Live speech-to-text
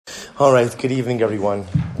All right, good evening, everyone.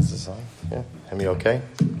 Is this on? Yeah? Am I okay?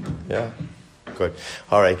 Yeah? Good.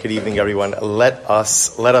 All right, good evening, everyone. Let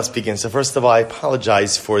us begin. So first of all, I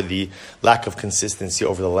apologize for the lack of consistency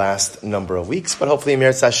over the last number of weeks, but hopefully,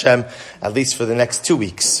 Meretz Hashem, at least for the next 2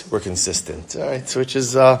 weeks, we're consistent. All right, so which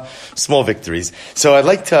is small victories. So I'd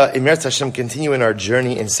like to, Meretz Hashem, continue in our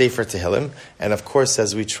journey in Sefer Tehillim, and of course,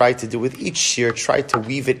 as we try to do with each year, try to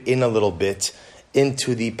weave it in a little bit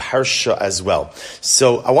into the parsha as well.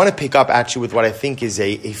 So I want to pick up actually with what I think is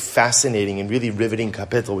a fascinating and really riveting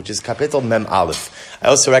kapitel, which is kapitel Mem Aleph. I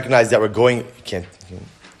also recognize that we're going...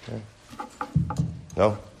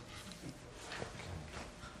 No?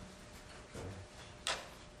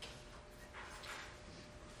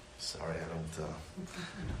 Sorry, I don't...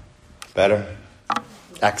 Better?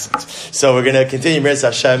 Excellent. So we're going to continue, Meretz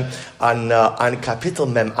Hashem, on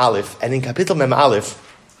kapitel Mem Aleph. And in kapitel Mem Aleph,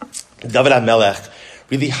 David HaMelech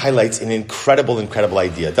really highlights an incredible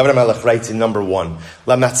idea. David HaMelech writes in number 1,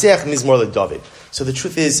 Lamatzeach Mizmor LeDavid. So the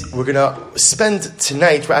truth is, we're going to spend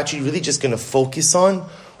tonight, we're actually really just going to focus on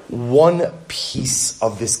one piece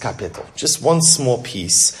of this kapitel, just one small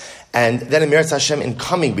piece. And then in Meretz Hashem in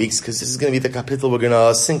coming weeks, because this is going to be the kapitel we're going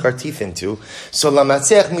to sink our teeth into. So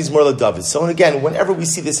Lamatzeach Mizmor LeDavid. So again, whenever we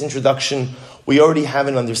see this introduction, we already have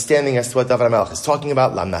an understanding as to what David HaMelech is talking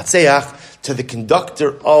about. Lamatzeach, to the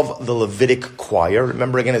conductor of the Levitic choir.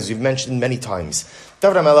 Remember again, as we've mentioned many times,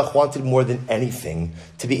 David HaMelech wanted more than anything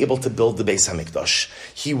to be able to build the Beis HaMikdash.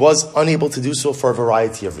 He was unable to do so for a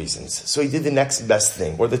variety of reasons. So he did the next best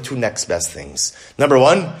thing, or the two next best things. Number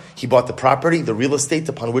 1, he bought the property, the real estate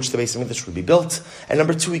upon which the Beis HaMikdash would be built. And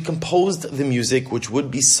number 2, he composed the music which would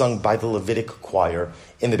be sung by the Levitic choir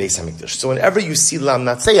in the Beis HaMikdash. So whenever you see Lam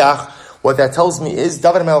Natseach, what that tells me is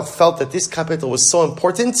David HaMelech felt that this kapitel was so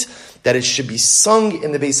important that it should be sung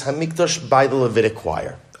in the Beis HaMikdash by the Levitic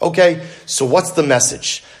choir. Okay, so what's the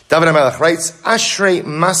message? David HaMelech writes, Ashrei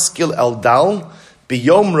maskil eldal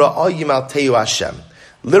biyom ra'ayim al teyu Hashem.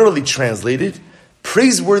 Literally translated,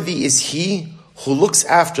 praiseworthy is he who looks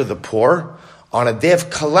after the poor. On a day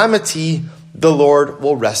of calamity, the Lord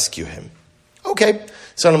will rescue him. Okay,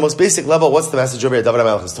 so on the most basic level, what's the message over here David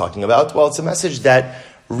HaMelech is talking about? Well, it's a message that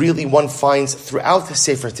really one finds throughout the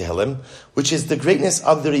Sefer Tehillim, which is the greatness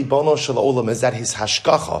of the Ribono Shel Olam, is that his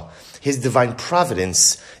hashgacha, his divine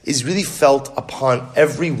providence, is really felt upon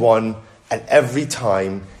everyone at every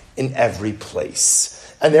time, in every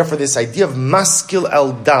place. And therefore this idea of maskil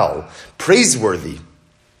el dal, praiseworthy,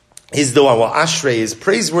 is the one. Well, Ashrei is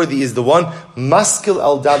praiseworthy is the one. Maskil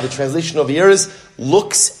el dal, the translation over here is,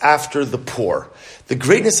 looks after the poor. The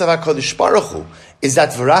greatness of HaKadosh Baruch Hu is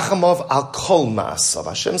that v'rachamov al kol ma'asav.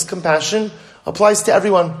 Hashem's compassion applies to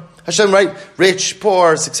everyone. Hashem, right? Rich,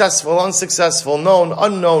 poor, successful, unsuccessful, known,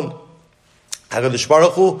 unknown. HaKadosh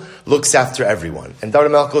Baruch Hu looks after everyone. And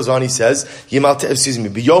David HaMelech goes on, he says, B'yom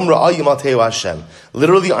ra'ah yimal teyu Hashem.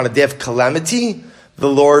 Literally, on a day of calamity, the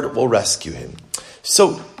Lord will rescue him.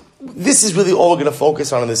 So, this is really all we're going to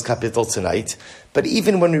focus on in this kapitel tonight. But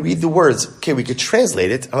even when we read the words, okay, we could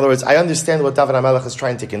translate it. In other words, I understand what David HaMelech is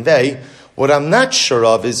trying to convey. What I'm not sure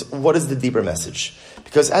of is, what is the deeper message?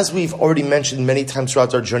 Because as we've already mentioned many times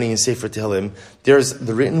throughout our journey in Sefer Tehillim, there's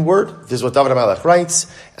the written word, there's what David HaMelech writes,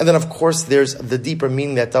 and then of course there's the deeper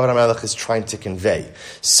meaning that David HaMelech is trying to convey.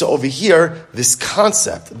 So over here, this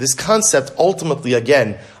concept ultimately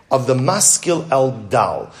again, of the maskil el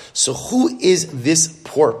dal. So who is this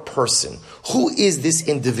poor person? Who is this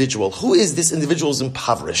individual? Who is this individual who's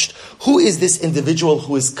impoverished? Who is this individual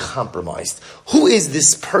who is compromised? Who is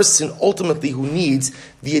this person ultimately who needs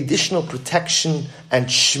the additional protection and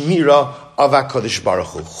shmira of HaKadosh Baruch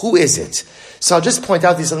Hu? Who is it? So I'll just point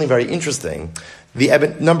out there's something very interesting.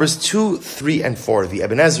 The Numbers 2, 3, and 4, the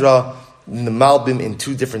Ibn Ezra, the Malbim in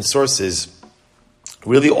 2 different sources,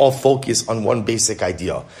 really all focus on one basic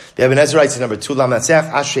idea. The Ibn Ezra writes in number 2,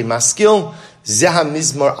 Lamatzeach Ashrei Maskil Zeha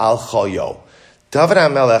Mizmor Al Choyo. David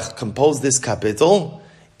HaMelech composed this kapitel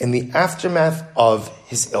in the aftermath of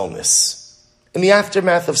his illness, in the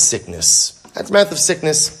aftermath of sickness. Aftermath of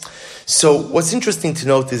sickness. So what's interesting to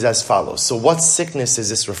note is as follows. So what sickness is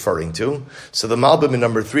this referring to? So the Malbim in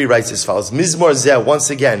number 3 writes as follows. Mizmor Zeh, once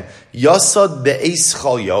again, Yasad Be'ez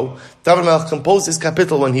Choyo. David HaMelech composed this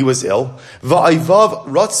kapitel when he was ill. Va'ayvav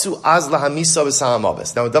Ratzu Az Lahamisa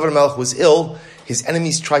V'Sahamabes. Now when David HaMelech was ill, his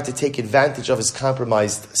enemies tried to take advantage of his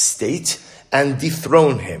compromised state and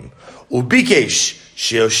dethrone him. Ubikesh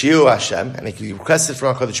Shioshiu Hashem, and he requested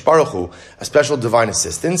from HaKadosh Baruch Hu a special divine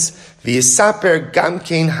assistance. V'yisaper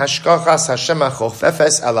gamkein hashkachas Hashem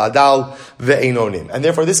achofefes aladal ve'enonim. And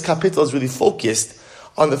therefore this kapitel is really focused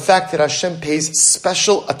on the fact that Hashem pays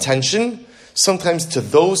special attention sometimes to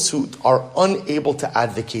those who are unable to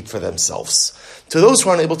advocate for themselves, to those who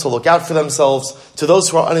are unable to look out for themselves, to those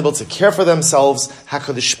who are unable to care for themselves,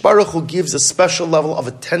 HaKadosh Baruch Hu gives a special level of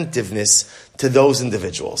attentiveness to those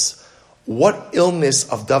individuals. What illness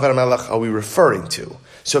of David HaMelech are we referring to?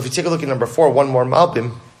 So if you take a look at number 4, one more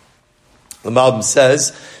Malbim, the Malbim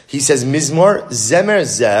says, Mizmor Zemer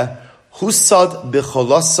Zeh Husad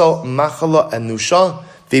B'choloso Machala Anusha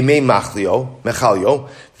V'mei Mechalio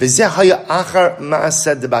V'zeh Haya Achar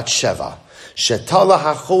Ma'aseh Bat Sheva Shetala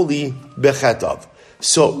HaCholi B'chetav.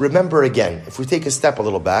 So remember again, if we take a step a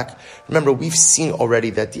little back, remember we've seen already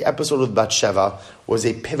that the episode with Bathsheba was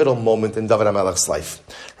a pivotal moment in David HaMelech's life,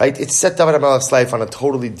 right? It set David HaMelech's life on a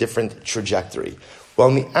totally different trajectory. Well,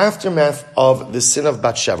 in the aftermath of the sin of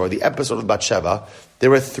Bathsheba, or the episode of Bathsheba, there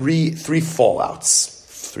were three repercussions,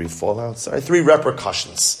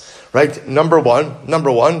 right? Number one,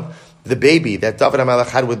 the baby that David HaMelech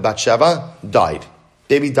had with Bathsheba died.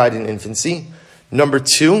 Baby died in infancy. Number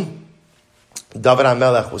 2, David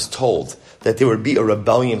HaMelech was told that there would be a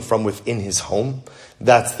rebellion from within his home.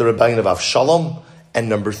 That's the rebellion of Avshalom. And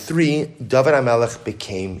number 3, David HaMelech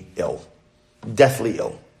became ill. Deathly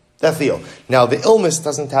ill. Now, the illness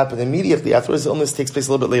doesn't happen immediately afterwards. The illness takes place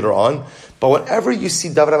a little bit later on. But whenever you see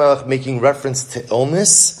David HaMelech making reference to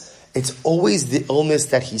illness, it's always the illness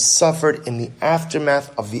that he suffered in the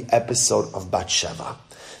aftermath of the episode of Bathsheba.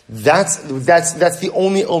 That's the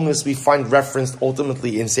only illness we find referenced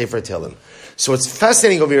ultimately in Sefer Tehillim. So what's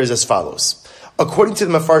fascinating over here is as follows. According to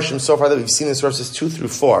the Mefarshim so far that we've seen in verses 2 through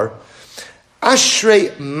 4,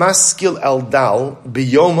 Ashrei maskil eldal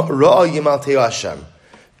biyom ra'a yimal teo Hashem.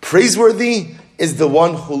 Praiseworthy is the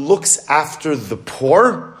one who looks after the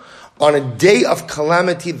poor. On a day of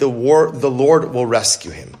calamity, the Lord will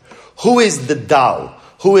rescue him. Who is the dal?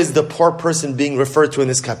 Who is the poor person being referred to in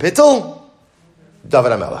this capital?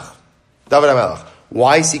 David HaMelech.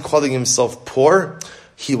 Why is he calling himself poor?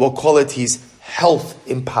 He will call it he's health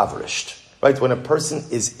impoverished. Right? When a person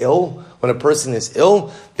is ill,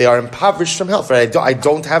 they are impoverished from health. Right? I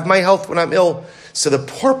don't have my health when I'm ill. So the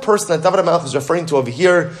poor person that David HaMelech is referring to over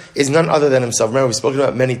here is none other than himself. Remember, we've spoken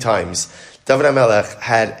about it many times. David HaMelech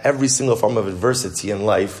had every single form of adversity in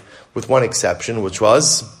life, with one exception, which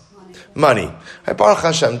was money. Right? Baruch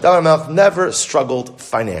Hashem, David HaMelech never struggled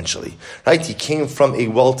financially. Right? He came from a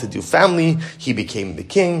well-to-do family. He became the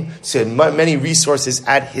king. So he had many resources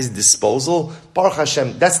at his disposal. Baruch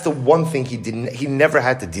Hashem, that's the one thing he never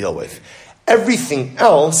had to deal with. Everything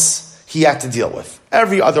else he had to deal with.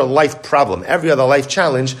 Every other life problem, every other life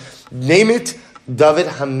challenge, name it, David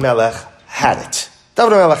HaMelech had it.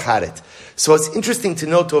 So what's interesting to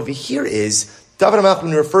note over here is David HaMelech,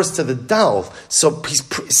 when he refers to the Dal, so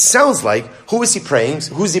sounds like, who is he praying?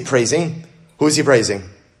 Who is he praising?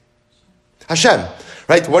 Hashem.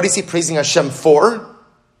 Right? What is he praising Hashem for?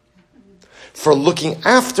 For looking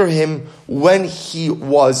after him when he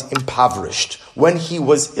was impoverished, when he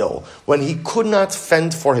was ill, when he could not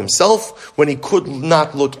fend for himself, when he could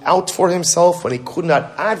not look out for himself, when he could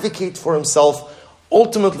not advocate for himself.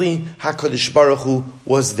 Ultimately, HaKadosh Baruch Hu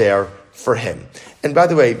was there for him. And by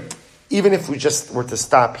the way, even if we just were to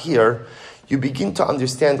stop here, you begin to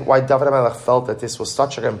understand why David HaMelech felt that this was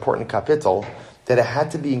such an important capital that it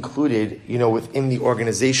had to be included, within the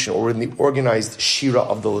organization or in the organized Shira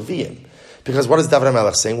of the Leviim. Because what is David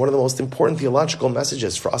HaMelech saying? One of the most important theological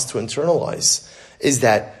messages for us to internalize is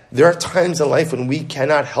that there are times in life when we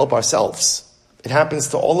cannot help ourselves. It happens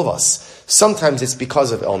to all of us. Sometimes it's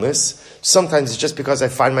because of illness. Sometimes it's just because I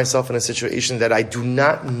find myself in a situation that I do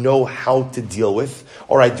not know how to deal with,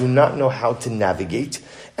 or I do not know how to navigate.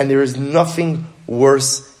 And there is nothing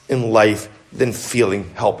worse in life than feeling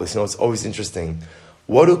helpless. It's always interesting.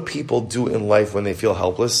 What do people do in life when they feel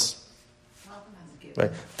helpless?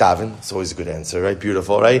 Right? Daven, it's always a good answer, right?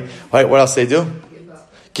 Beautiful, right? Right, what else do they do?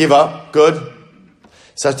 Give up. Good.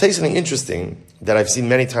 So I'll tell you something interesting that I've seen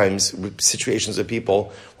many times with situations of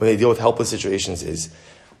people when they deal with helpless situations is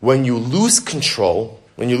when you lose control,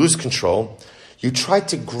 you try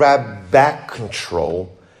to grab back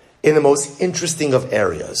control in the most interesting of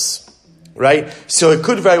areas, right? So it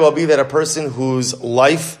could very well be that a person whose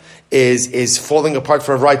life is falling apart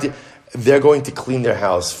for a variety, they're going to clean their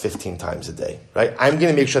house 15 times a day, right? I'm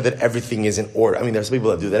going to make sure that everything is in order. I mean, there's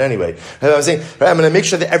people that do that anyway. Right? I'm saying, right, I'm going to make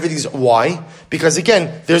sure that everything's, why? Because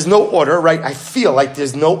again, there's no order, right? I feel like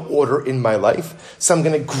there's no order in my life. So I'm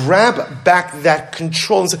going to grab back that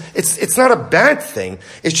control. So it's not a bad thing.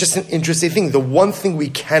 It's just an interesting thing. The one thing we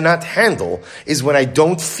cannot handle is when I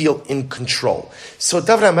don't feel in control. So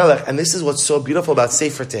David HaMelech, and this is what's so beautiful about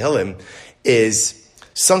Sefer Tehillim, is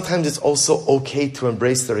sometimes it's also okay to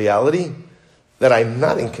embrace the reality that I'm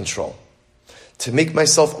not in control. to make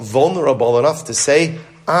myself vulnerable enough to say,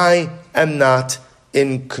 I am not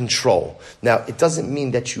in control. Now, it doesn't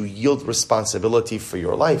mean that you yield responsibility for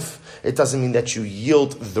your life. It doesn't mean that you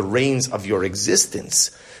yield the reins of your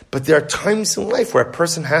existence. But there are times in life where a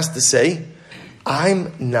person has to say,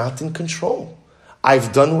 I'm not in control.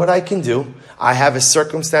 I've done what I can do. I have a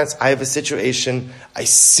circumstance. I have a situation. I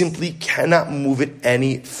simply cannot move it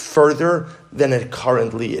any further than it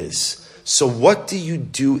currently is. So what do you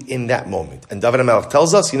do in that moment? And David HaMelech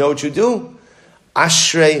tells us, you know what you do?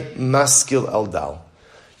 Ashrei maskil eldal.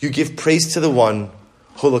 You give praise to the one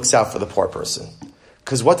who looks out for the poor person.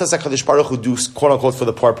 Because what does HaKadosh Baruch Hu do, quote unquote, for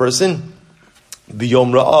the poor person?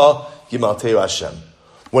 B'yom ra'ah yimalteu Hashem.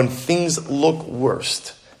 When things look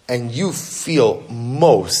worst and you feel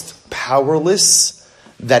most powerless,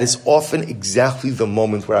 that is often exactly the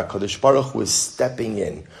moment where HaKadosh Baruch Hu is stepping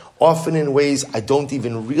in, often in ways I don't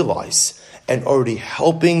even realize, and already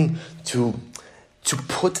helping to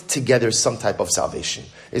put together some type of salvation.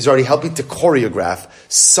 Is already helping to choreograph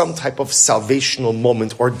some type of salvational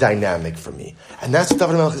moment or dynamic for me. And that's what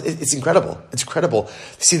David HaMelech is. It's incredible. It's incredible.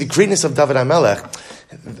 See, the greatness of David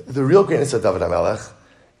HaMelech, the real greatness of David HaMelech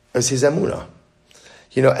is his emunah.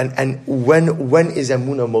 You know, and when is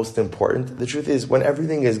emunah most important? The truth is, when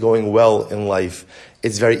everything is going well in life,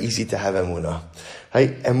 it's very easy to have emunah.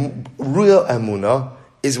 Right? And real emunah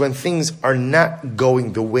is when things are not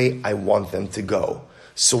going the way I want them to go.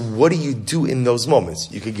 So what do you do in those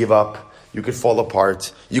moments? You could give up, you could fall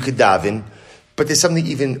apart, you could daven, but there's something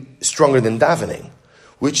even stronger than davening,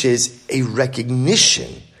 which is a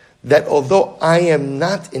recognition that although I am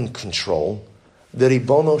not in control, the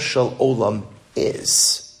Ribono Shel Olam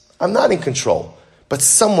is. I'm not in control, but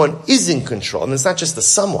someone is in control. And it's not just the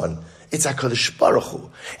someone, it's HaKadosh Baruch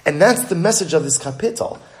Hu. And that's the message of this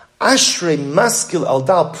kapitel. Ashrei maskil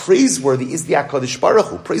eldal, praiseworthy is the HaKadosh Baruch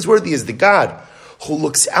Hu. Praiseworthy is the God who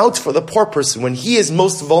looks out for the poor person. When he is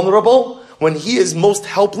most vulnerable, when he is most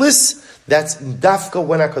helpless, that's dafka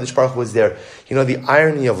when HaKadosh Baruch Hu is there. You know, the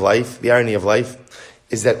irony of life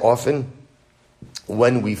is that often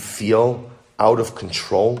when we feel out of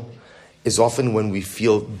control is often when we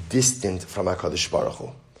feel distant from HaKadosh Baruch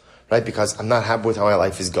Hu. Right? Because I'm not happy with how my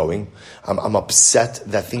life is going. I'm upset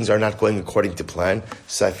that things are not going according to plan,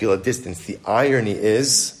 so I feel a distance. The irony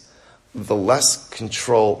is, the less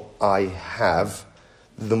control I have,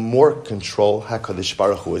 the more control HaKadosh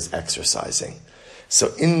Baruch Hu is exercising.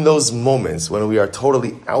 So in those moments when we are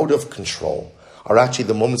totally out of control, are actually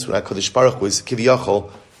the moments when HaKadosh Baruch Hu is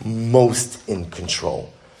kiviyachol most in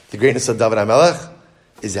control. The greatness of David HaMelech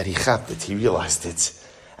is that he chapped it, he realized it.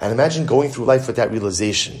 And imagine going through life with that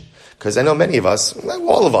realization. Because I know many of us,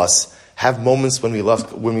 all of us, have moments when we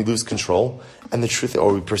lose control, and the truth,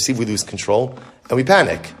 or we perceive we lose control, and we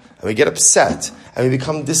panic, and we get upset, and we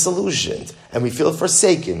become disillusioned, and we feel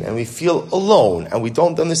forsaken, and we feel alone, and we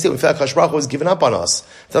don't understand. We feel like HaKadosh Baruch Hu has given up on us.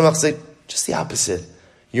 Then say, just the opposite.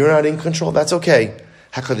 You're not in control, that's okay.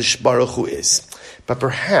 HaKadosh Baruch Hu is. But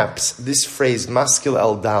perhaps this phrase, maskil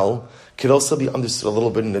eldal, could also be understood a little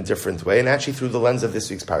bit in a different way, and actually through the lens of this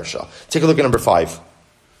week's parasha. Take a look at number 5.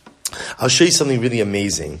 I'll show you something really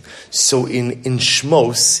amazing. So in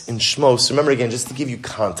Shmos, remember again, just to give you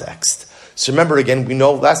context. So remember again, we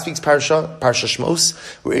know last week's Parsha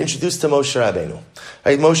Shmos, we're introduced to Moshe Rabbeinu.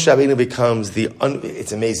 Right? Moshe Rabbeinu becomes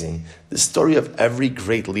it's amazing. The story of every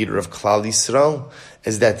great leader of Klal Yisrael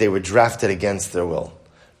is that they were drafted against their will.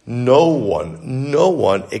 No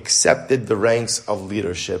one accepted the ranks of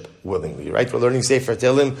leadership willingly. Right? We're learning Sefer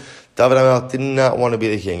Tehillim. David HaMelech did not want to be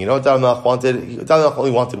the king. You know what David HaMelech wanted? David HaMelech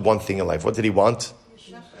only wanted one thing in life. What did he want?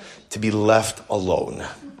 To be left alone.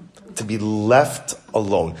 To be left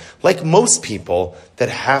alone. Like most people that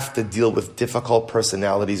have to deal with difficult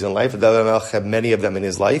personalities in life, David HaMelech had many of them in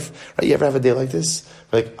his life. Right? You ever have a day like this?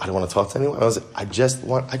 Like, I don't want to talk to anyone. I just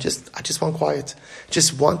want quiet.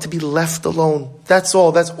 Just want to be left alone. That's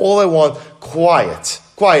all. That's all I want. Quiet.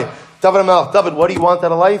 David HaMelech, David, what do you want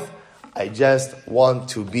out of life? I just want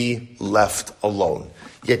to be left alone.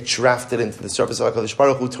 Get drafted into the service of HaKadosh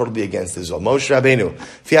Baruch Hu, totally against his will. Moshe Rabbeinu.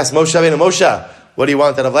 If you ask Moshe Rabbeinu, Moshe, what do you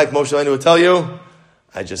want out of life? Moshe Rabbeinu will tell you,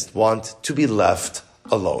 I just want to be left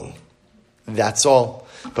alone. That's all.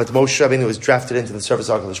 But Moshe Rabbeinu was drafted into the service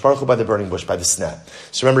of HaKadosh Baruch Hu by the burning bush, by the snap.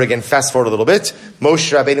 So remember again, fast forward a little bit.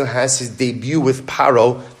 Moshe Rabbeinu has his debut with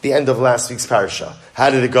Paro, the end of last week's parasha. How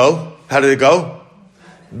did it go?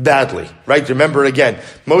 Badly, right? Remember again,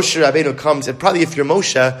 Moshe Rabbeinu comes, and probably if you're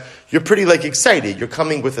Moshe, you're pretty excited. You're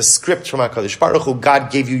coming with a script from HaKadosh Baruch Hu. God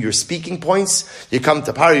gave you your speaking points. You come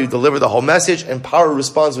to Paro, you deliver the whole message, and Paro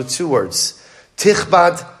responds with 2 words.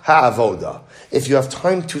 Tichbad ha'avoda. if you have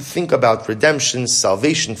time to think about redemption,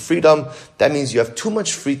 salvation, freedom, that means you have too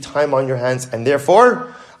much free time on your hands, and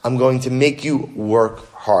therefore, I'm going to make you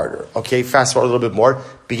work harder. Okay, fast forward a little bit more.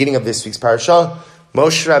 Beginning of this week's parasha,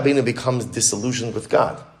 Moshe Rabbeinu becomes disillusioned with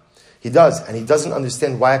God. He does, and he doesn't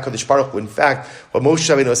understand why HaKadosh Baruch Hu. In fact, what Moshe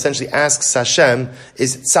Rabbeinu essentially asks Hashem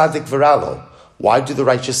is tzaddik v'ralo. Why do the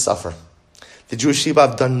righteous suffer? The Jewish people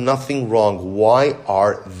have done nothing wrong. Why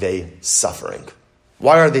are they suffering?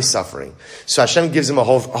 Why are they suffering? So Hashem gives him a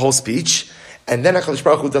whole speech, and then HaKadosh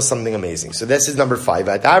Baruch Hu does something amazing. So this is number 5.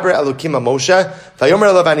 V'adaber Elokim Moshe v'yomer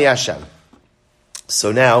elav ani Hashem.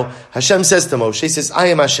 So now Hashem says to Moshe, he says, I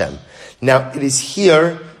am Hashem. Now it is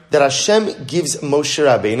here that Hashem gives Moshe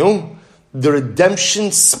Rabbeinu the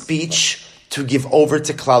redemption speech to give over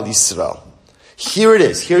to Klal Yisrael. Here it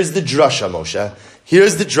is. Here's the drasha, Moshe.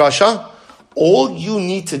 Here's the drasha. All you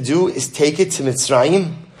need to do is take it to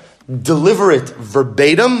Mitzrayim, deliver it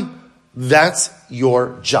verbatim. That's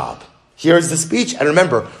your job. Here's the speech. And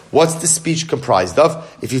remember, what's the speech comprised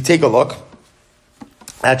of? If you take a look,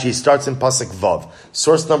 actually it starts in Pasuk Vav.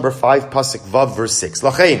 Source number 5, Pasuk Vav, verse 6.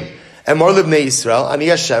 Lachein. Emor libnei Yisrael, ani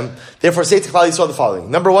Hashem. Therefore, say to Klal Yisrael the following.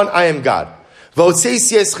 Number 1, I am God.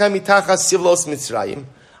 V'otzeisi eschem mitachas sivlos Mitzrayim.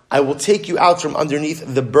 I will take you out from underneath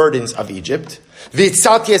the burdens of Egypt.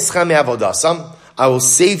 V'itzalti eschem me'avodasam. I will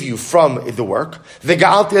save you from the work.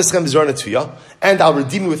 V'ga'alti eschem b'zor netuya. And I'll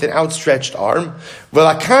redeem you with an outstretched arm.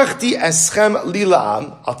 V'lakachti eschem li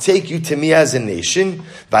la'am. I'll take you to me as a nation.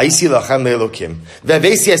 V'aisi lachem le'elokim.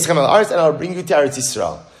 V'veisi eschem al aretz. And I'll bring you to Eretz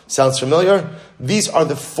Yisrael. Sounds familiar? These are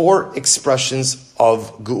the 4 expressions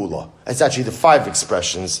of Geula. It's actually the 5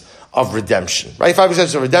 expressions of redemption. Right? 5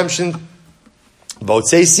 expressions of redemption.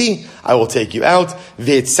 Votzeisi, I will take you out.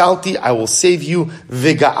 Ve'etzalti, I will save you.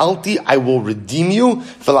 Ve'ga'alti, I will redeem you.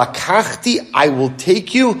 Ve'lakachti, I will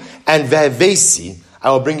take you. And ve'evesi,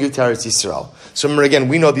 I will bring you to Eretz Yisrael. So remember again,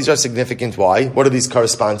 we know these are significant. Why? What do these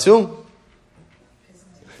correspond to?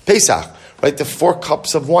 Pesach. Right? The 4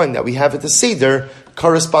 cups of wine that we have at the Seder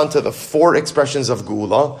correspond to the 4 expressions of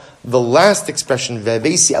Geula. The last expression,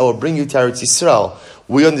 Ve'evesi, I will bring you to Eretz Yisrael,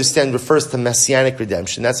 we understand refers to messianic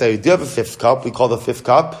redemption. That's why we do have a 5th cup. We call the 5th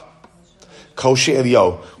cup Kosher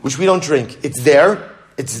Elio, which we don't drink. It's there.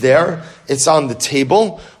 It's on the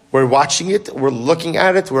table. We're watching it. We're looking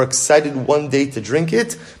at it. We're excited one day to drink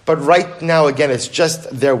it. But right now, again, it's just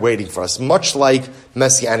there waiting for us, much like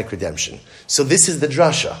messianic redemption. So this is the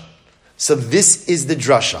drasha. So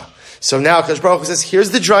now HaKadosh Baruch Hu says, here's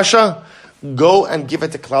the drasha. Go and give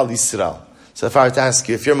it to Klal Yisrael. So if I were to ask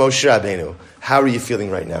you, if you're Moshe Rabbeinu, how are you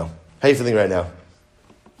feeling right now? How are you feeling right now?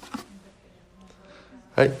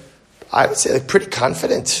 Right? I would say pretty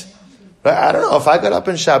confident. Right? I don't know, if I got up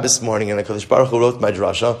on Shabbos morning and HaKadosh Baruch Hu wrote my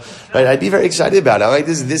drasha, right, I'd be very excited about it. I'm like,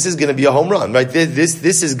 this is going to be a home run, right?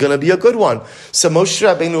 This is going to be a good one. So Moshe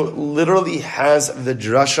Rabbeinu literally has the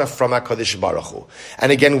drasha from HaKadosh Baruch Hu.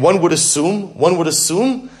 And again, one would assume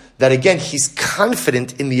that again, he's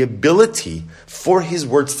confident in the ability for his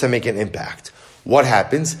words to make an impact. What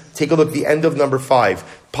happens? Take a look at the end of number 5,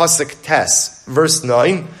 Pasuk Tes, verse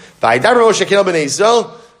 9.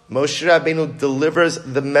 Moshe Rabbeinu delivers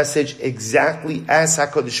the message exactly as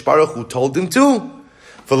HaKadosh Baruch Hu told him to.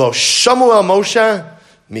 V'lo shamu el Moshe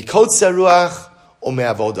mikotze ruach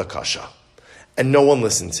u'me'avoda kasha. And no one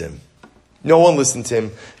listened to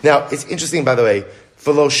him. Now, it's interesting, by the way.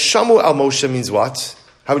 V'lo shamu el Moshe means what?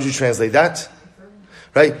 How would you translate that?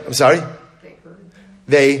 Right? I'm sorry?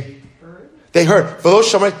 They heard. V'lo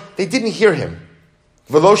shamu, they didn't hear him.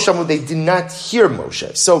 V'lo shamu, they did not hear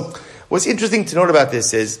Moshe. So, what's interesting to note about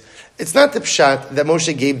this is, it's not the pshat that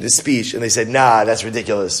Moshe gave the speech and they said, nah, that's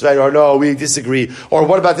ridiculous, right? Or no, we disagree. Or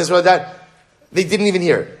what about this, what about that? They didn't even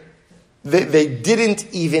hear it. They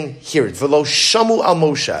didn't even hear it. V'lo shamu al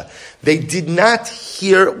Moshe. They did not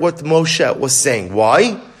hear what Moshe was saying.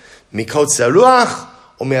 Why? Mikotze ruach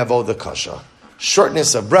u'me'avoda kasha.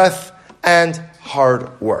 Shortness of breath and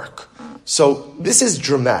hard work. So this is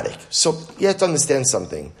dramatic. So you have to understand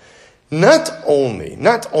something. Not only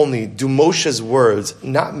do Moshe's words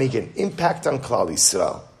not make an impact on Klal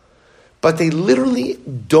Yisrael, but they literally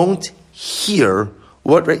don't hear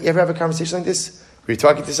what. Right? You ever have a conversation like this where you're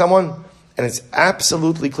talking to someone and it's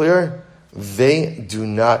absolutely clear they do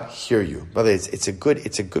not hear you? By the way, it's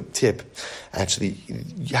a good tip. Actually,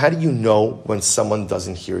 how do you know when someone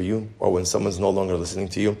doesn't hear you or when someone's no longer listening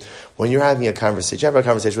to you? When you're having a conversation, you have a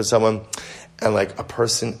conversation with someone, and like a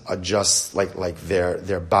person adjusts like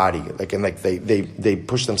their body, they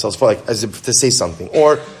push themselves forward, like as if to say something,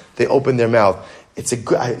 or they open their mouth. It's a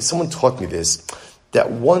good. Someone taught me this,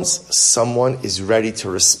 that once someone is ready to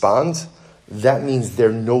respond, that means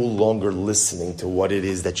they're no longer listening to what it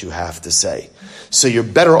is that you have to say. So you're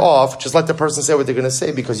better off, just let the person say what they're going to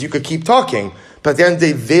say, because you could keep talking, but at the end of the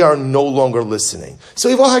day, they are no longer listening. So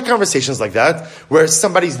we've all had conversations like that, where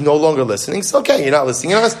somebody's no longer listening. So okay, you're not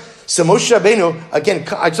listening to us. So Moshe Rabbeinu, again,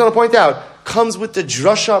 I just want to point out, comes with the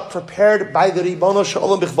drasha prepared by the Ribono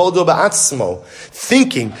Shalom B'chvodo Ba'atzmo,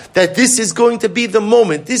 thinking that this is going to be the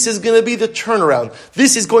moment, this is going to be the turnaround,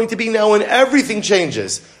 this is going to be now when everything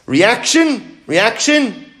changes. Reaction?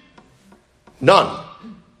 None.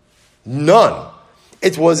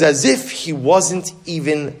 It was as if he wasn't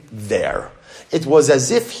even there. It was as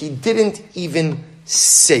if he didn't even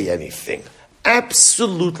say anything.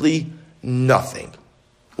 Absolutely nothing.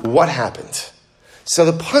 What happened? So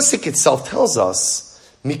the pasuk itself tells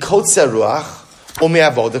us, Mikotze ruach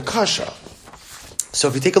u'me'avoda kasha. So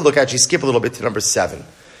if you take a look, actually skip a little bit to number 7.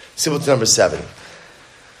 Simple to number 7.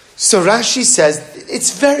 So Rashi says,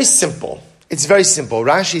 it's very simple.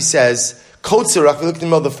 Rashi says, Kotze ruach, we look in the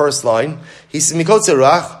middle of the first line, he says, Mikotze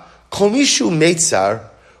ruach, kol mishu meitzar,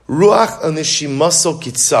 ruach anishimaso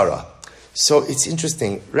kitzara. So it's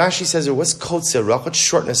interesting. Rashi says, what's Kotze ruach? What's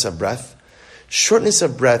shortness of breath? Shortness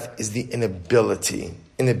of breath is the inability.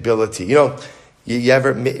 You know, you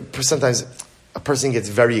ever, sometimes a person gets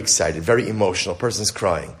very excited, very emotional, a person's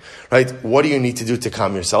crying, right? What do you need to do to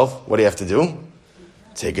calm yourself? What do you have to do?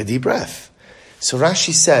 Take a deep breath. So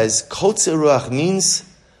Rashi says, Kotze ruach means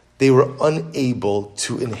they were unable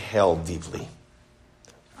to inhale deeply.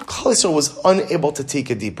 Klal Yisrael was unable to take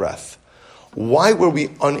a deep breath. Why were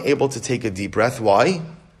we unable to take a deep breath? Why?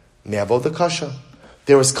 Me'avoda kasha.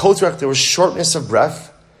 There was kotze ruach, there was shortness of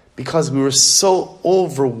breath, because we were so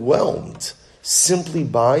overwhelmed simply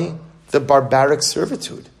by the barbaric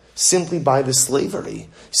servitude, simply by the slavery,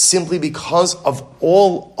 simply because of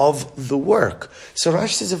all of the work. So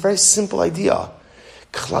Rashi says a very simple idea.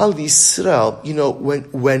 Klal Yisrael, you know,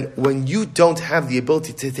 when you don't have the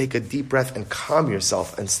ability to take a deep breath and calm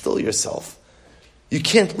yourself and still yourself, you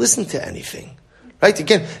can't listen to anything. Right?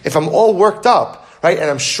 Again, if I'm all worked up, right,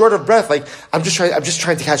 and I'm short of breath, like I'm just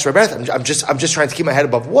trying to catch my breath. I'm just trying to keep my head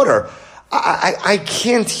above water. I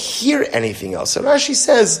can't hear anything else. So Rashi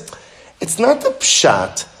says, it's not the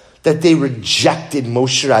pshat that they rejected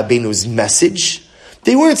Moshe Rabbeinu's message.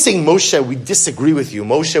 They weren't saying, Moshe, we disagree with you.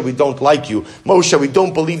 Moshe, we don't like you. Moshe, we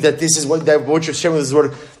don't believe that this is what you're sharing with this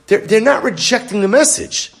word. They're not rejecting the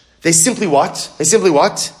message. They simply what?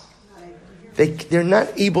 They're not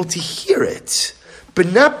able to hear it.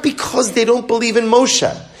 But not because they don't believe in Moshe,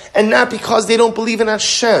 and not because they don't believe in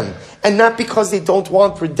Hashem, and not because they don't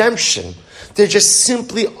want redemption. They're just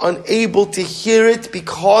simply unable to hear it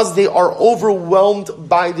because they are overwhelmed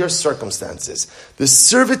by their circumstances. The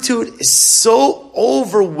servitude is so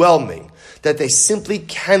overwhelming that they simply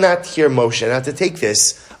cannot hear Moshe. Now to take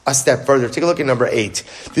this a step further, take a look at number 8.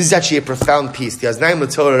 This is actually a profound piece. The Aznaim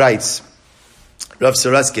LaTorah writes, Rav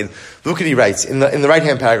Soroskin, look what he writes in the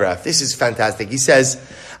right-hand paragraph. This is fantastic. He says,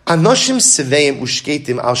 Anoshim seveim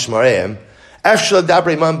ushketim al shmareim, efshel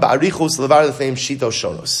dabrei man ba'arichus levar lefeim shito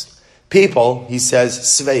shonos. People, he says,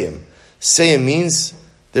 seveim. Seveim means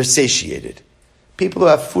they're satiated. People who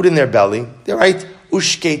have food in their belly, they're right,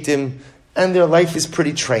 ushketim, and their life is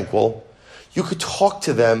pretty tranquil. You could talk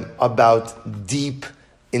to them about deep,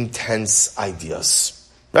 intense ideas.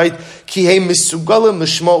 Right? Ki hei misugalim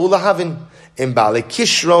l'shmo ulahavin.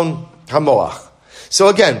 So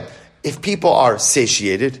again, if people are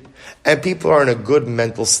satiated and people are in a good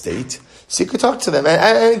mental state, so you could talk to them.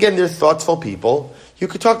 And again, they're thoughtful people. You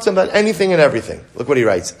could talk to them about anything and everything. Look what he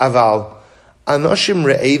writes. Aval, anoshim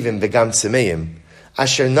re'evim v'gam tzemeim,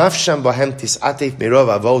 asher nafsham bohem tis'atef mirov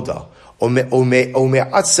avoda, o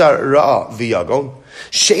me'atzar ra'a v'yagon,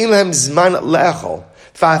 she'im lehem zman le'echol,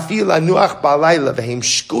 fa'afil lanuach ba'layla v'hem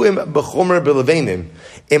shkuim b'chomer b'levenim,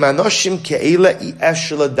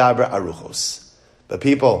 but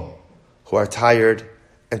people who are tired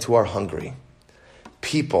and who are hungry,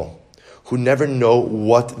 people who never know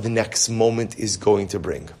what the next moment is going to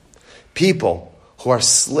bring, people who are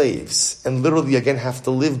slaves and literally again have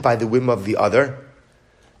to live by the whim of the other,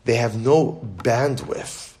 they have no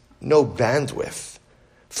bandwidth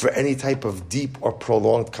for any type of deep or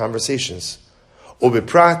prolonged conversations.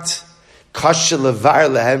 Ubiprat, kasha levar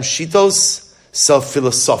lehem shitos,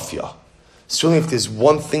 self-philosophia. Certainly if there's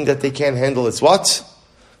one thing that they can't handle, it's what?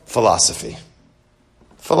 Philosophy.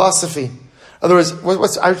 In other words,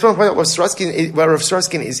 I just want to point out what Rav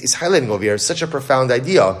Soroskin is highlighting over here is such a profound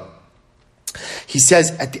idea. He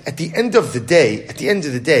says at the end of the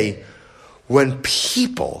day, when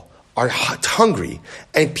people are hungry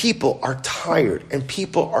and people are tired and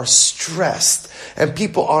people are stressed and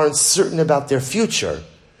people are uncertain about their future,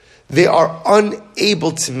 they are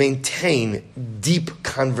unable to maintain deep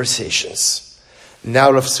conversations.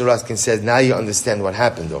 Now Rav Suraskin says, now you understand what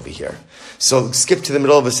happened over here. So skip to the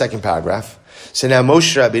middle of the second paragraph. So now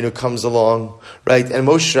Moshe Rabbeinu comes along, right? And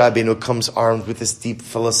Moshe Rabbeinu comes armed with this deep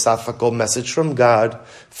philosophical message from God.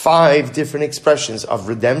 5 different expressions of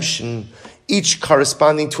redemption, each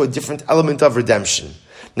corresponding to a different element of redemption.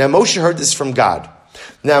 Now Moshe heard this from God.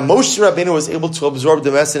 Now Moshe Rabbeinu was able to absorb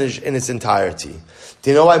the message in its entirety. Do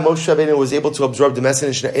you know why Moshe Rabbeinu was able to absorb the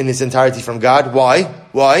message in its entirety from God? Why?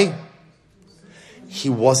 Why? He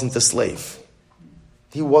wasn't a slave.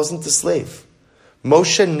 He wasn't a slave.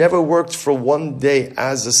 Moshe never worked for one day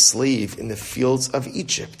as a slave in the fields of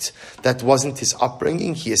Egypt. That wasn't his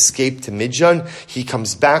upbringing. He escaped to Midian. He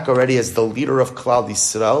comes back already as the leader of Klal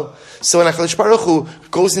Yisrael. So when HaKadosh Baruch Hu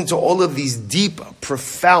goes into all of these deep,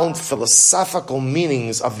 profound, philosophical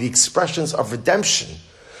meanings of the expressions of redemption,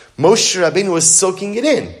 Moshe Rabbeinu was soaking it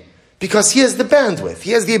in because he has the bandwidth.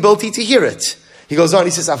 He has the ability to hear it. He goes on,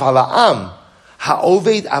 he says, Avala'am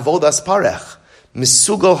ha'oved avodas parech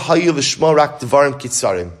Misugal hayu l'shmo rak dvarim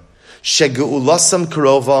kitzarim shegeulasam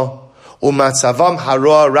karova umatzavam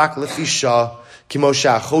haroa rak lefisha kimo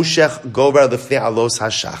she'achoshech gover lefnei alos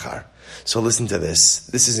hashachar. So listen to this.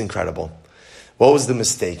 This is incredible. What was the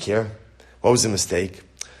mistake here? What was the mistake?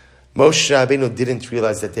 Moshe Rabbeinu didn't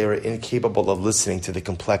realize that they were incapable of listening to the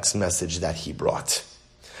complex message that he brought.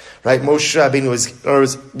 Right? Moshe Rabbeinu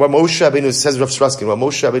says Rav Suraskin, what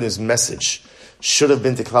Moshe Rabbeinu's message should have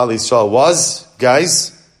been to Klal Yisrael was,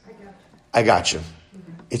 guys, I got you.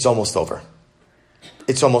 It's almost over.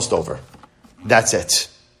 It's almost over. That's it.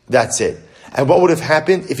 That's it. And what would have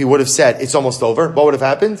happened if he would have said, it's almost over? What would have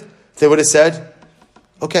happened? They would have said,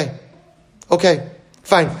 okay,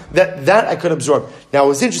 fine. That I could absorb. Now,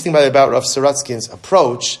 what's interesting about Rav Suratskin's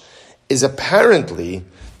approach is apparently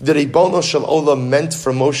the Ribono Shel Olam meant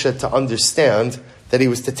for Moshe to understand that he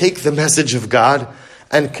was to take the message of God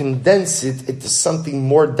and condense it into something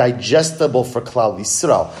more digestible for Klal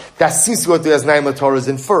Yisrael. That seems to be what the Aznaim Torah is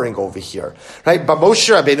inferring over here. Right? But Moshe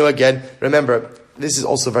Rabbeinu, again, remember, this is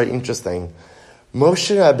also very interesting.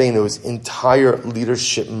 Moshe Rabbeinu's entire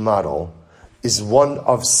leadership model is one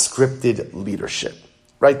of scripted leadership.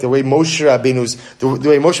 Right? The way Moshe Rabbeinu's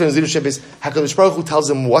leadership is, HaKadosh Baruch Hu tells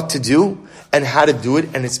him what to do and how to do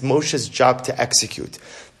it, and it's Moshe's job to execute.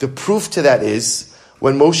 The proof to that is,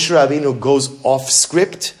 when Moshe Rabbeinu goes off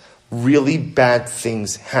script, really bad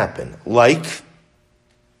things happen. Like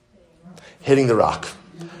hitting the rock.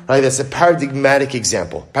 Right? That's a paradigmatic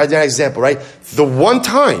example. Right? The one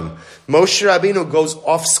time Moshe Rabbeinu goes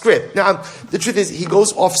off script. Now, the truth is, he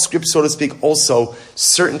goes off script, so to speak, also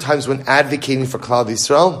certain times when advocating for Klal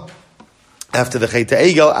Yisrael. After the Chet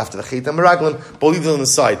HaEgel, after the Chet HaMeraglim, but leave it on the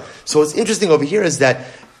side. So what's interesting over here is that,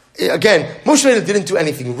 again, Moshe Rabbeinu didn't do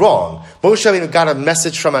anything wrong. Moshe Rabbeinu got a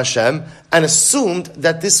message from Hashem and assumed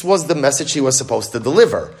that this was the message he was supposed to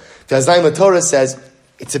deliver. The Aznaim Torah says,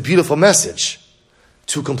 it's a beautiful message.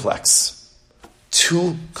 Too complex.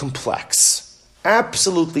 Too complex.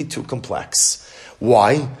 Absolutely too complex.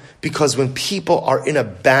 Why? Because when people are in a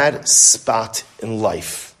bad spot in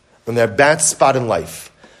life,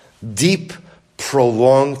 deep,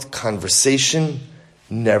 prolonged conversation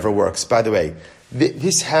never works. By the way,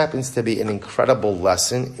 this happens to be an incredible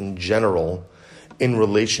lesson in general in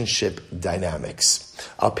relationship dynamics.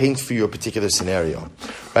 I'll paint for you a particular scenario,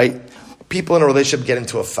 right? People in a relationship get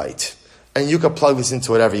into a fight, and you could plug this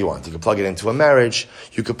into whatever you want. You could plug it into a marriage,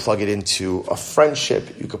 you could plug it into a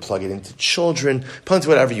friendship, you could plug it into children, plug it into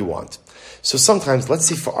whatever you want. So sometimes, let's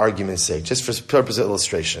say for argument's sake, just for purpose of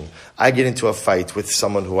illustration, I get into a fight with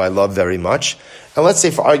someone who I love very much, and let's say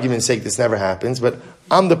for argument's sake this never happens, but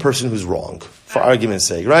I'm the person who's wrong, for argument's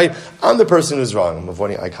sake, right? I'm the person who's wrong. I'm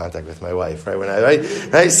avoiding eye contact with my wife,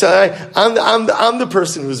 right? So I'm the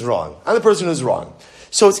person who's wrong. I'm the person who's wrong.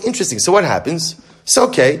 So it's interesting. So what happens? It's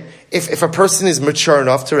okay if a person is mature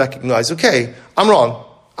enough to recognize, okay, I'm wrong.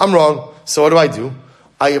 So what do?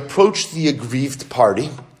 I approach the aggrieved party.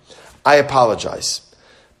 I apologize.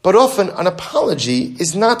 But often an apology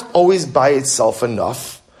is not always by itself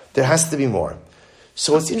enough. There has to be more.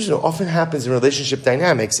 So what's interesting, what often happens in relationship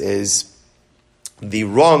dynamics is the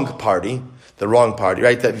wrong party,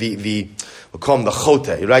 right? We'll call him the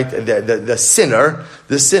chote, right? The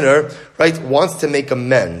sinner, right, wants to make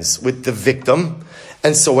amends with the victim.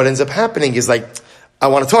 And so what ends up happening is like, I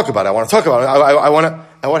want to talk about it.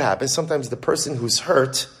 And what happens? Sometimes the person who's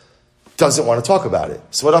hurt doesn't want to talk about it.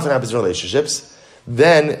 So what often happens in relationships?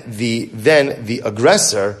 Then the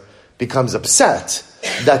aggressor becomes upset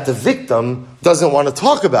that the victim doesn't want to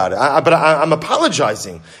talk about it. But I'm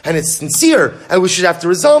apologizing, and it's sincere, and we should have to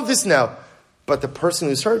resolve this now. But the person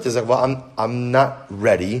who's hurt is like, well, I'm not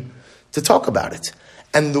ready to talk about it.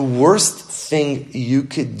 And the worst thing you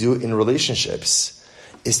could do in relationships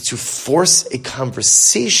is to force a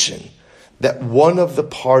conversation that one of the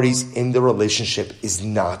parties in the relationship is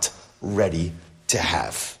not ready to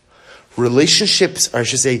have. Relationships, or I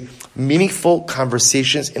should say, meaningful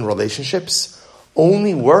conversations in relationships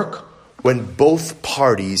only work when both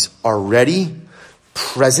parties are ready,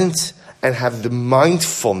 present, and have the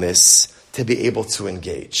mindfulness to be able to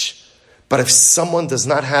engage. But if someone does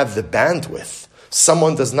not have the bandwidth,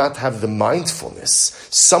 someone does not have the mindfulness,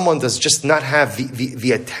 someone does just not have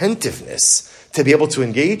the attentiveness to be able to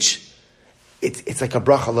engage, it's like a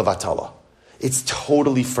bracha levatala. It's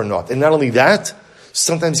totally for naught. And not only that,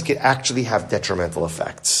 sometimes it can actually have detrimental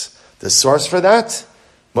effects. The source for that,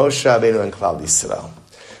 Moshe Rabbeinu and Klal Yisrael.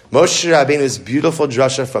 Moshe Rabbeinu's beautiful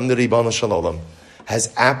drasha from the Ribbon Shalom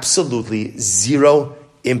has absolutely zero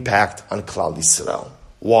impact on Klal Yisrael.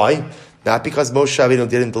 Why? Not because Moshe Rabbeinu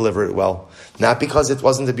didn't deliver it well, not because it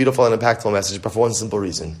wasn't a beautiful and impactful message, but for one simple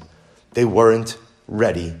reason. They weren't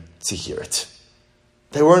ready to hear it.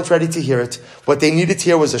 They weren't ready to hear it. What they needed to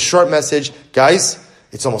hear was a short message. Guys,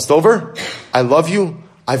 it's almost over. I love you.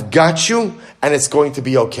 I've got you. And it's going to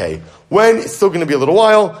be okay. When? It's still going to be a little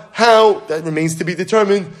while. How? That remains to be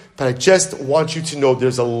determined. But I just want you to know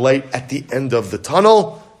there's a light at the end of the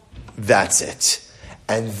tunnel. That's it.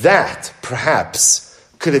 And that, perhaps,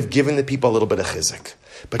 could have given the people a little bit of chizuk.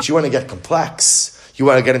 But you want to get complex. You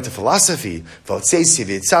want to get into philosophy. All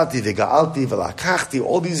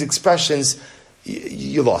these expressions,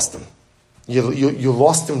 you lost them. You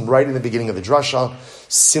lost them right in the beginning of the drasha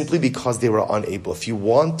simply because they were unable. If you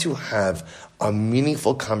want to have a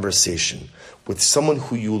meaningful conversation with someone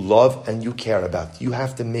who you love and you care about, you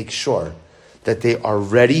have to make sure that they are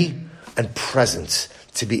ready and present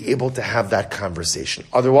to be able to have that conversation.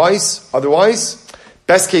 Otherwise,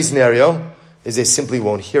 best case scenario is they simply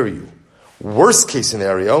won't hear you. Worst case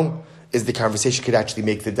scenario is the conversation could actually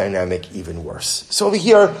make the dynamic even worse. So over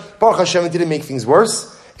here, Baruch Hashem, it didn't make things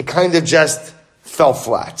worse. It kind of just fell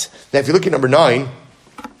flat. Now, if you look at number 9,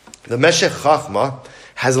 the Meshech Chachma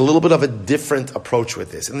has a little bit of a different approach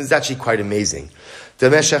with this, and this is actually quite amazing. The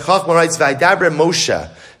Meshech Chachma writes, "Vaydaber Moshe,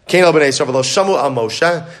 Kein al bnei Yisrael v'lo shamu al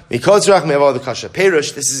Moshe, mikol tzrach me'avad kasha."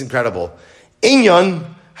 Perush, this is incredible. Inyan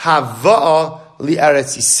hava'a li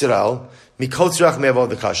Eretz Yisrael, mikol tzrach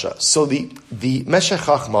me'avad kasha. So the Meshech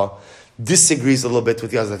Chachma disagrees a little bit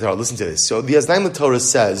with the Yaznai Torah. Listen to this. So the Yaznai Torah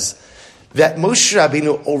says that Moshe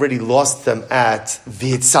Rabbeinu already lost them at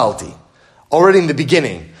V'hitzalti, already in the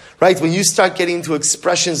beginning. Right? When you start getting into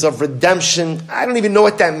expressions of redemption, I don't even know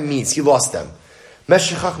what that means. He lost them.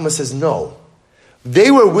 Meshech Chachma says, no.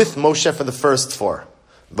 They were with Moshe for the first 4.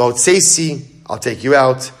 V'otzeisi, I'll take you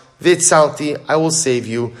out. V'hitzalti, I will save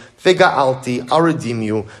you. V'ga'alti, I'll redeem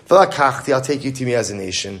you. V'lakachti, I'll take you to me as a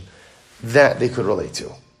nation. That they could relate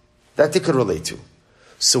to.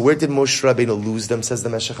 So where did Moshe Rabbeinu lose them, says the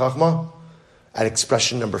Meshech Chachma? At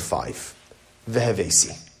expression number 5.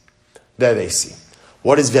 V'hevesi.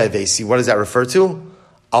 What is V'hevesi? What does that refer to?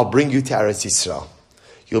 I'll bring you to Eretz Yisrael.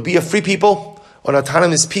 You'll be a free people, an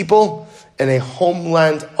autonomous people, in a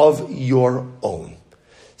homeland of your own.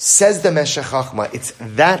 Says the Meshech Chachma, it's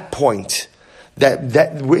that point,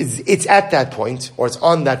 it's at that point, or it's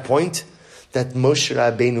on that point, that Moshe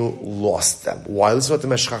Rabbeinu lost them. Why? Listen to what the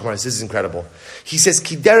Meshech Chachma says. This is incredible. He says,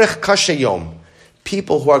 Kiderech kasha yom,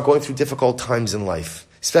 people who are going through difficult times in life,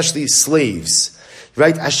 especially slaves,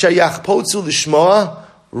 right? Asher yachpotzu l'shmoa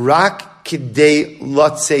rak kidei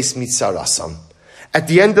lotzeis mitzarasam. At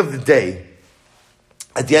the end of the day,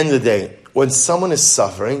 when someone is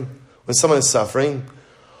suffering,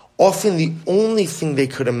 often the only thing they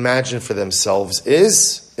could imagine for themselves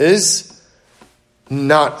is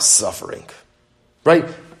not suffering. Right?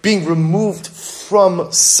 Being removed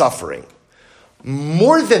from suffering.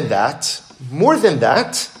 More than that,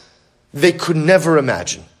 they could never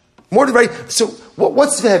imagine. Right? So,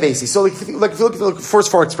 what's V'hevesi? So, if you look at the first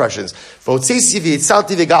 4 expressions. What's the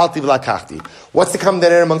common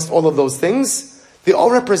denominator amongst all of those things? They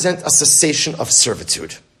all represent a cessation of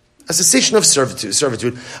servitude. A cessation of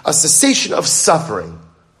suffering.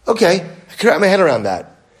 Okay, I can wrap my head around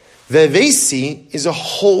that. V'hevesi is a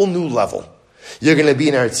whole new level. You're going to be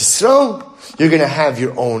in Eretz Yisrael. You're going to have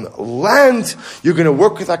your own land. You're going to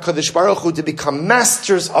work with HaKadosh Baruch Hu to become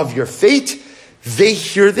masters of your fate. They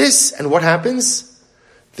hear this, and what happens?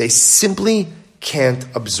 They simply can't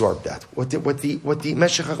absorb that. What the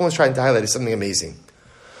Meshech Chachma is trying to highlight is something amazing.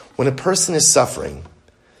 When a person is suffering,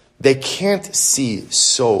 they can't see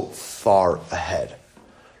so far ahead.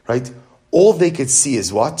 Right? All they could see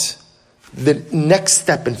is what? the next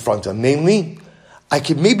step in front of. Namely, I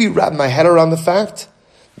could maybe wrap my head around the fact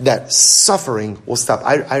that suffering will stop.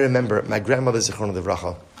 I remember my grandmother, Zichron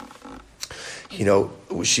Livracha,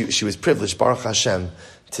 she was privileged, Baruch Hashem,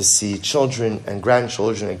 to see children and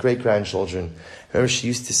grandchildren and great-grandchildren. I remember she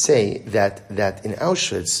used to say that in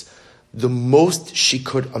Auschwitz, the most she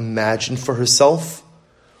could imagine for herself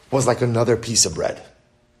was like another piece of bread.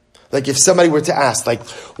 Like if somebody were to ask,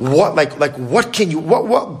 what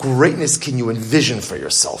greatness can you envision for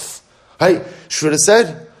yourself? Right? She would have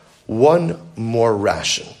said, one more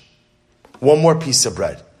ration. One more piece of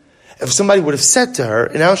bread. If somebody would have said to her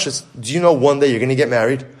in Auschwitz, do you know one day you're going to get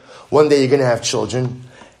married? One day you're going to have children.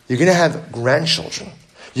 You're going to have grandchildren.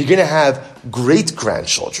 You're going to have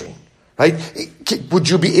great-grandchildren. Right? Would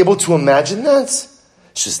you be able to imagine that?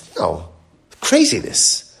 It's just, no. Crazy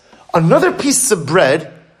this. Another piece of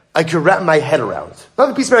bread I could wrap my head around.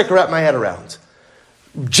 Another piece of bread I could wrap my head around.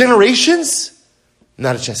 Generations?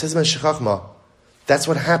 Not a chance. Says Meshech Chachma, that's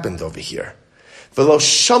what happened over here. V'lo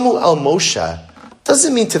shamu al Moshe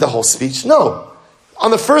doesn't mean to the whole speech. No.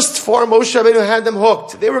 On the first four, Moshe Rabbeinu had them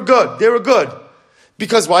hooked. They were good. They were good.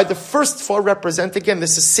 Because why? The first four represent, again, the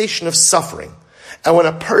cessation of suffering. And when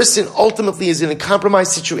a person ultimately is in a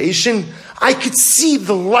compromised situation, I could see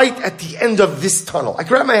the light at the end of this tunnel. I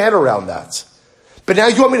could wrap my head around that. But now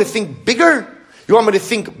you want me to think bigger? You want me to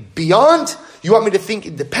think beyond? You want me to think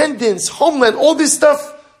independence, homeland, all this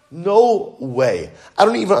stuff? No way. I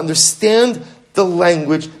don't even understand the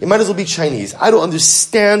language. It might as well be Chinese. I don't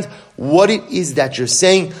understand what it is that you're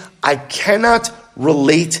saying. I cannot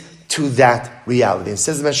relate to that reality. And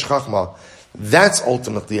says the Meshech Chachma, that's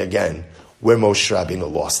ultimately, again, where Moshe Rabbeinu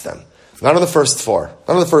lost them. Not on the first four.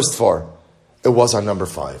 Not on the first four. It was on number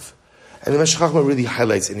 5. And the Meshech Chachma really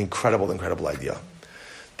highlights an incredible, incredible idea.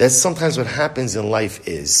 That sometimes what happens in life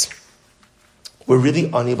is we're really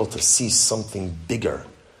unable to see something bigger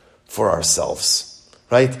for ourselves.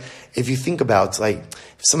 Right? If you think about, if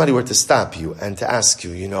somebody were to stop you and to ask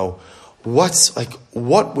you,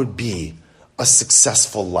 what would be a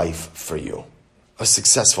successful life for you? A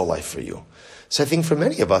successful life for you. So I think for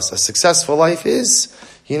many of us, a successful life is,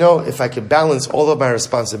 if I could balance all of my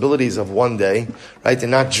responsibilities of one day, right,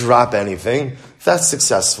 and not drop anything, that's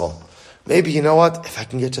successful. Maybe, if I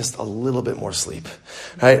can get just a little bit more sleep,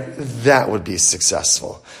 right, that would be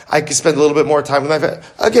successful. I could spend a little bit more time with my family.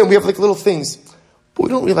 Again, we have little things. What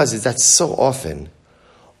we don't realize is that so often,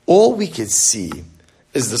 all we could see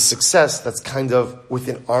is the success that's kind of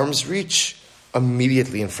within arm's reach,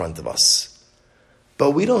 immediately in front of us.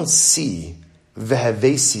 But we don't see the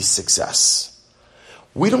Hevesi success.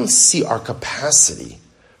 We don't see our capacity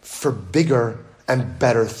for bigger and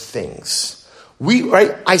better things.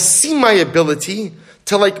 I see my ability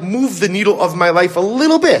to move the needle of my life a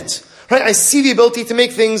little bit. Right? I see the ability to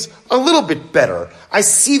make things a little bit better. I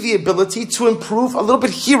see the ability to improve a little bit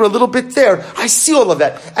here, a little bit there. I see all of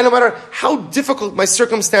that. And no matter how difficult my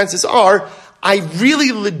circumstances are, I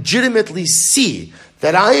really legitimately see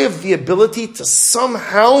that I have the ability to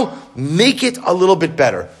somehow make it a little bit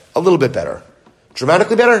better. A little bit better.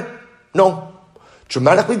 Dramatically better? No.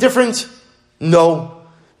 Dramatically different? No.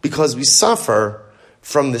 Because we suffer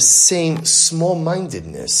from the same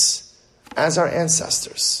small-mindedness as our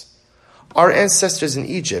ancestors. Our ancestors in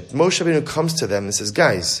Egypt, Moshe Rabbeinu comes to them and says,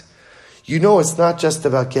 guys, it's not just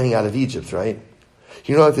about getting out of Egypt, right?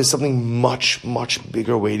 There's something much, much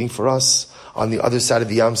bigger waiting for us on the other side of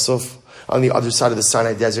the Yam Suf, on the other side of the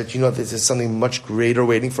Sinai Desert. There's something much greater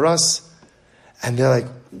waiting for us? And they're like,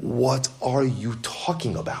 what are you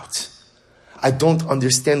talking about? I don't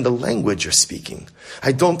understand the language you're speaking.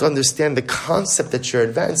 I don't understand the concept that you're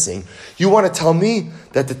advancing. You want to tell me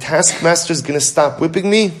that the taskmaster is going to stop whipping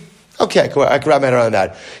me? Okay, I can wrap my head around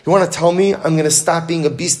that. You want to tell me I'm going to stop being a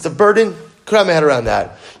beast of burden? I can wrap my head around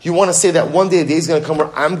that. You want to say that one day a day is going to come where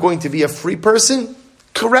I'm going to be a free person?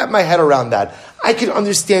 I can wrap my head around that. I can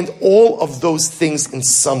understand all of those things in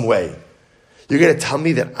some way. You're going to tell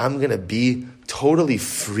me that I'm going to be totally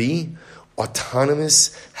free,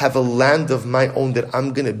 autonomous, have a land of my own that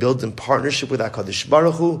I'm going to build in partnership with HaKadosh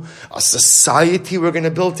Baruch Hu, a society we're going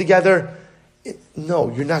to build together?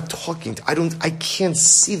 No, you're not talking. I can't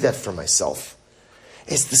see that for myself.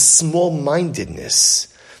 It's the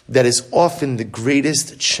small-mindedness that is often the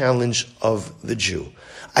greatest challenge of the Jew.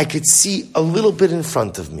 I could see a little bit in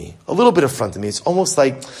front of me. A little bit in front of me. It's almost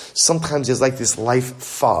like sometimes there's this life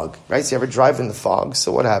fog, right? So you ever drive in the fog?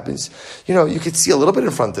 So what happens? You could see a little bit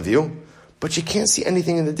in front of you, but you can't see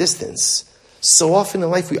anything in the distance. So often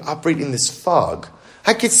in life we operate in this fog.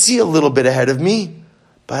 I could see a little bit ahead of me,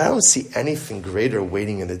 but I don't see anything greater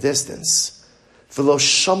waiting in the distance. V'lo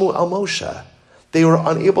shamu al Moshe. They were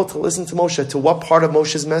unable to listen to Moshe. To what part of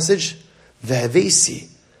Moshe's message? The Hevesi.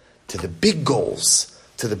 To the big goals,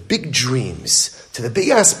 to the big dreams, to the big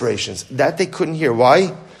aspirations. That they couldn't hear.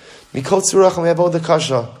 Why? Because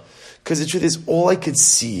the truth is, all I could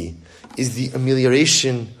see is the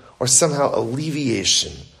amelioration or somehow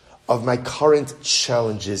alleviation of my current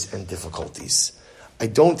challenges and difficulties. I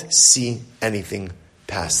don't see anything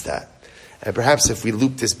past that. And perhaps if we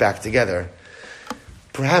loop this back together,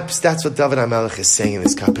 perhaps that's what David HaMelech is saying in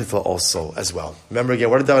this kapitel also as well. Remember again,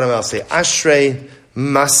 what did David HaMelech say? Ashrei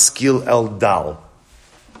maskil el dal.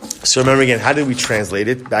 So remember again, how did we translate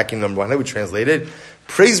it? Back in number 1, how did we translate it?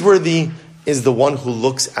 Praiseworthy is the one who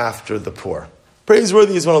looks after the poor.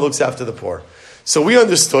 Praiseworthy is one who looks after the poor. So we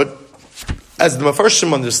understood, as the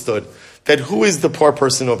Mefarshim understood, that who is the poor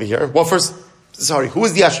person over here? Well, who is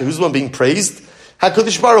the Ashrei? Who's the one being praised?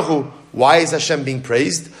 HaKadosh Baruch Hu. Why is Hashem being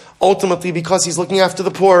praised? Ultimately, because He's looking after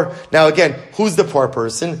the poor. Now again, who's the poor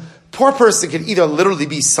person? Poor person can either literally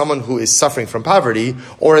be someone who is suffering from poverty,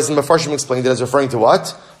 or as the Mefarshim explained it, as referring to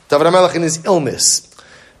what? David HaMelech in his illness.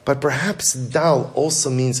 But perhaps Dal also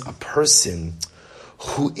means a person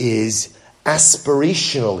who is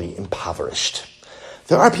aspirationally impoverished.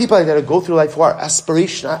 There are people that go through life who are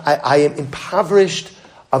aspirational. I am impoverished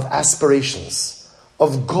of aspirations,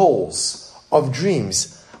 of goals, of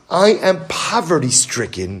dreams. I am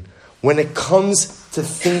poverty-stricken when it comes to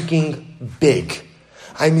thinking big.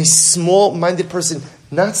 I'm a small-minded person.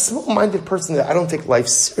 Not a small-minded person that I don't take life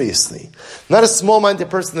seriously. Not a small-minded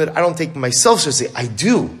person that I don't take myself seriously. I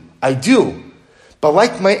do. But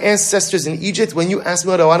like my ancestors in Egypt, when you ask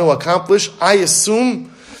me what I want to accomplish, I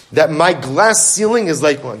assume that my glass ceiling is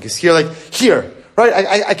like, well, I guess here, right?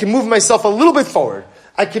 I can move myself a little bit forward.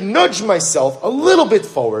 I can nudge myself a little bit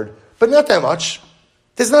forward, but not that much.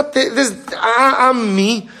 I'm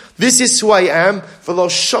me. This is who I am.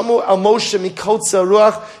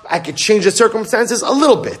 I could change the circumstances a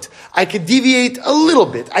little bit. I could deviate a little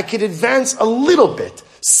bit. I could advance a little bit.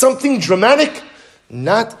 Something dramatic,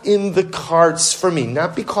 not in the cards for me.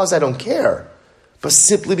 Not because I don't care, but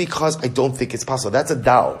simply because I don't think it's possible. That's a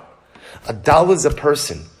dal. A dal is a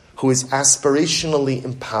person who is aspirationally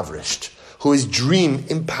impoverished, who is dream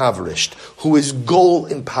impoverished, who is goal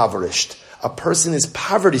impoverished. A person is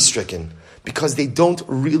poverty-stricken because they don't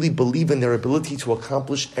really believe in their ability to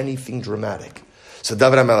accomplish anything dramatic. So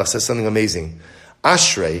David HaMelech says something amazing.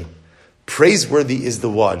 Ashrei, praiseworthy is the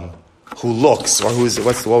one who looks, or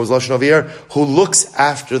what was Lashon over here? Who looks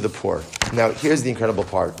after the poor. Now, here's the incredible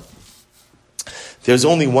part. There's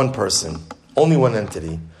only one person, only one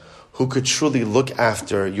entity, who could truly look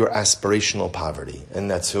after your aspirational poverty. And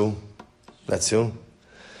that's who? That's who?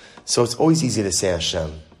 So it's always easy to say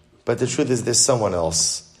Hashem. But the truth is, there's someone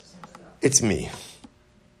else. It's me.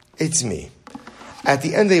 It's me. At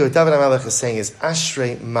the end of the day, what David HaMelech is saying is,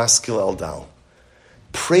 Ashrei maskil el dal.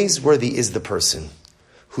 Praiseworthy is the person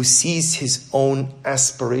who sees his own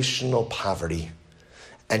aspirational poverty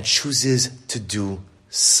and chooses to do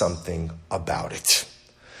something about it.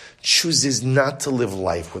 Chooses not to live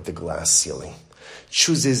life with the glass ceiling.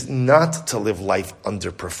 Chooses not to live life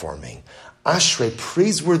underperforming. Ashrei,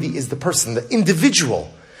 praiseworthy is the person, the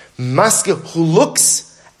individual, maskil, who looks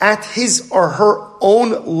at his or her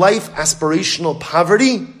own life aspirational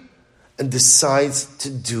poverty and decides to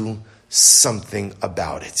do something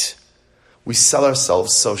about it. We sell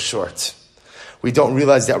ourselves so short. We don't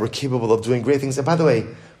realize that we're capable of doing great things. And by the way,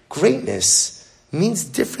 greatness means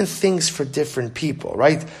different things for different people,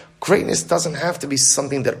 right? Greatness doesn't have to be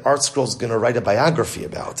something that ArtScroll is going to write a biography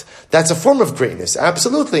about. That's a form of greatness,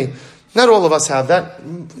 absolutely. Not all of us have that.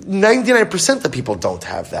 99% of people don't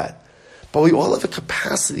have that. But we all have a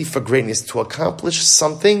capacity for greatness to accomplish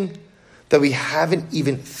something that we haven't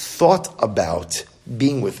even thought about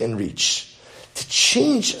being within reach. To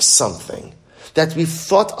change something that we've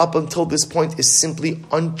thought up until this point is simply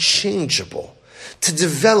unchangeable. To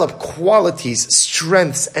develop qualities,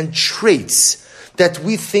 strengths, and traits that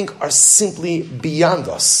we think are simply beyond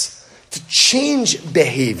us. To change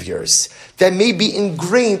behaviors that may be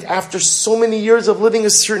ingrained after so many years of living a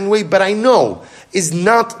certain way, but I know is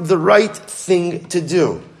not the right thing to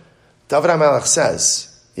do. David HaMelech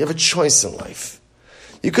says, you have a choice in life.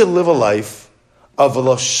 You could live a life of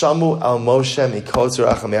v'lo shamu al Moshe mikol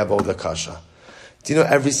tzorach me'avoda kasha. Do you know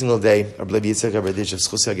every single day, Rabbi Levi Yitzchak Abradish of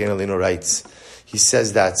Schusa Again Alino writes, he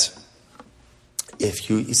says that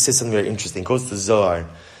he says something very interesting, he quotes the Zohar,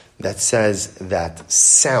 that says that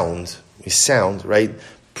sound, right,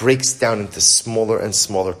 breaks down into smaller and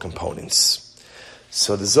smaller components.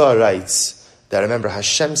 So the Zohar writes that, remember,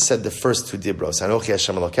 Hashem said the first two dibros, Anochi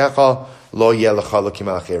Hashem Elokecha, Lo Yeh Lecha Elokim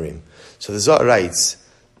Acherim. So the Zohar writes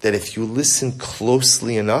that if you listen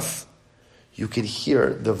closely enough, you could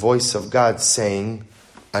hear the voice of God saying,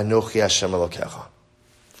 Anochi Hashem Elokecha.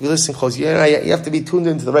 If you listen close, you have to be tuned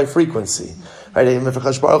into the right frequency. Right? If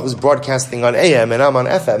Hakadosh Baruch Hu is broadcasting on AM and I'm on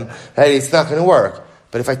FM, right, it's not going to work.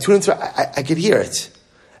 But if I tune into it, I could hear it.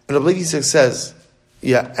 And Rabbi Yitzchak says,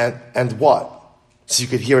 and what? So you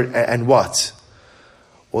could hear it, and what?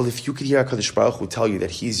 Well, if you could hear HaKadosh Baruch Hu tell you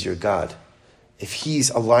that He's your God, if He's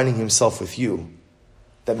aligning Himself with you,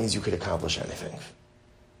 that means you could accomplish anything.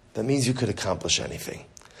 That means you could accomplish anything.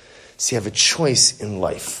 So you have a choice in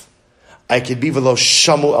life. I could be v'lo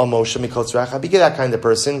shamu al Moshe mikol tzrach. I could be that kind of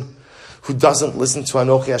person who doesn't listen to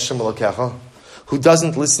Anochi Hashem Elokecha, who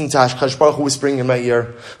doesn't listen to HaKadosh Baruch Hu whispering in my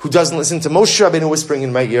ear, who doesn't listen to Moshe Rabbeinu whispering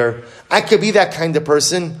in my ear. I could be that kind of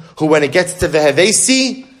person who, when it gets to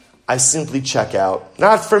vehevesi, I simply check out.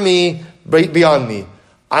 Not for me, but beyond me.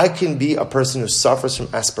 I can be a person who suffers from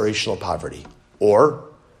aspirational poverty. Or,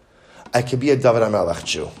 I could be a David HaMelech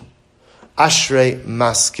Jew. Ashrei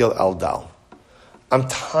maskil eldal. I'm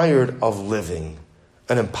tired of living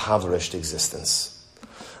an impoverished existence.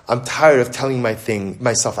 I'm tired of telling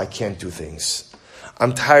myself I can't do things.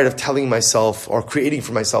 I'm tired of telling myself or creating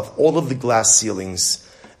for myself all of the glass ceilings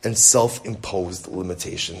and self-imposed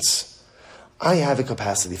limitations. I have a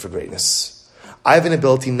capacity for greatness. I have an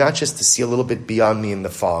ability not just to see a little bit beyond me in the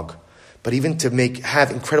fog, but even to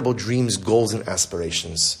have incredible dreams, goals, and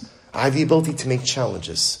aspirations. I have the ability to make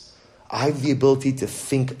challenges. I have the ability to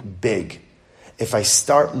think big. If I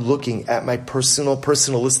start looking at my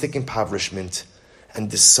personalistic impoverishment and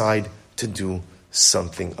decide to do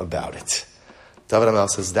something about it. David HaMelech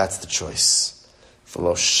says that's the choice.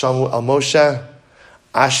 V'lo shamu al Moshe,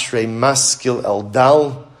 ashrei maskil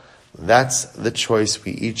eldal. That's the choice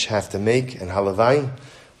we each have to make. And halavai,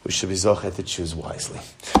 we should be zocheh to choose wisely.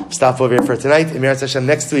 Stop over here for tonight. Emir Hashem,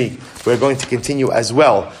 next week we're going to continue as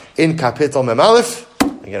well in Kapitel Mem Aleph.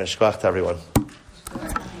 Again, shkoach to everyone.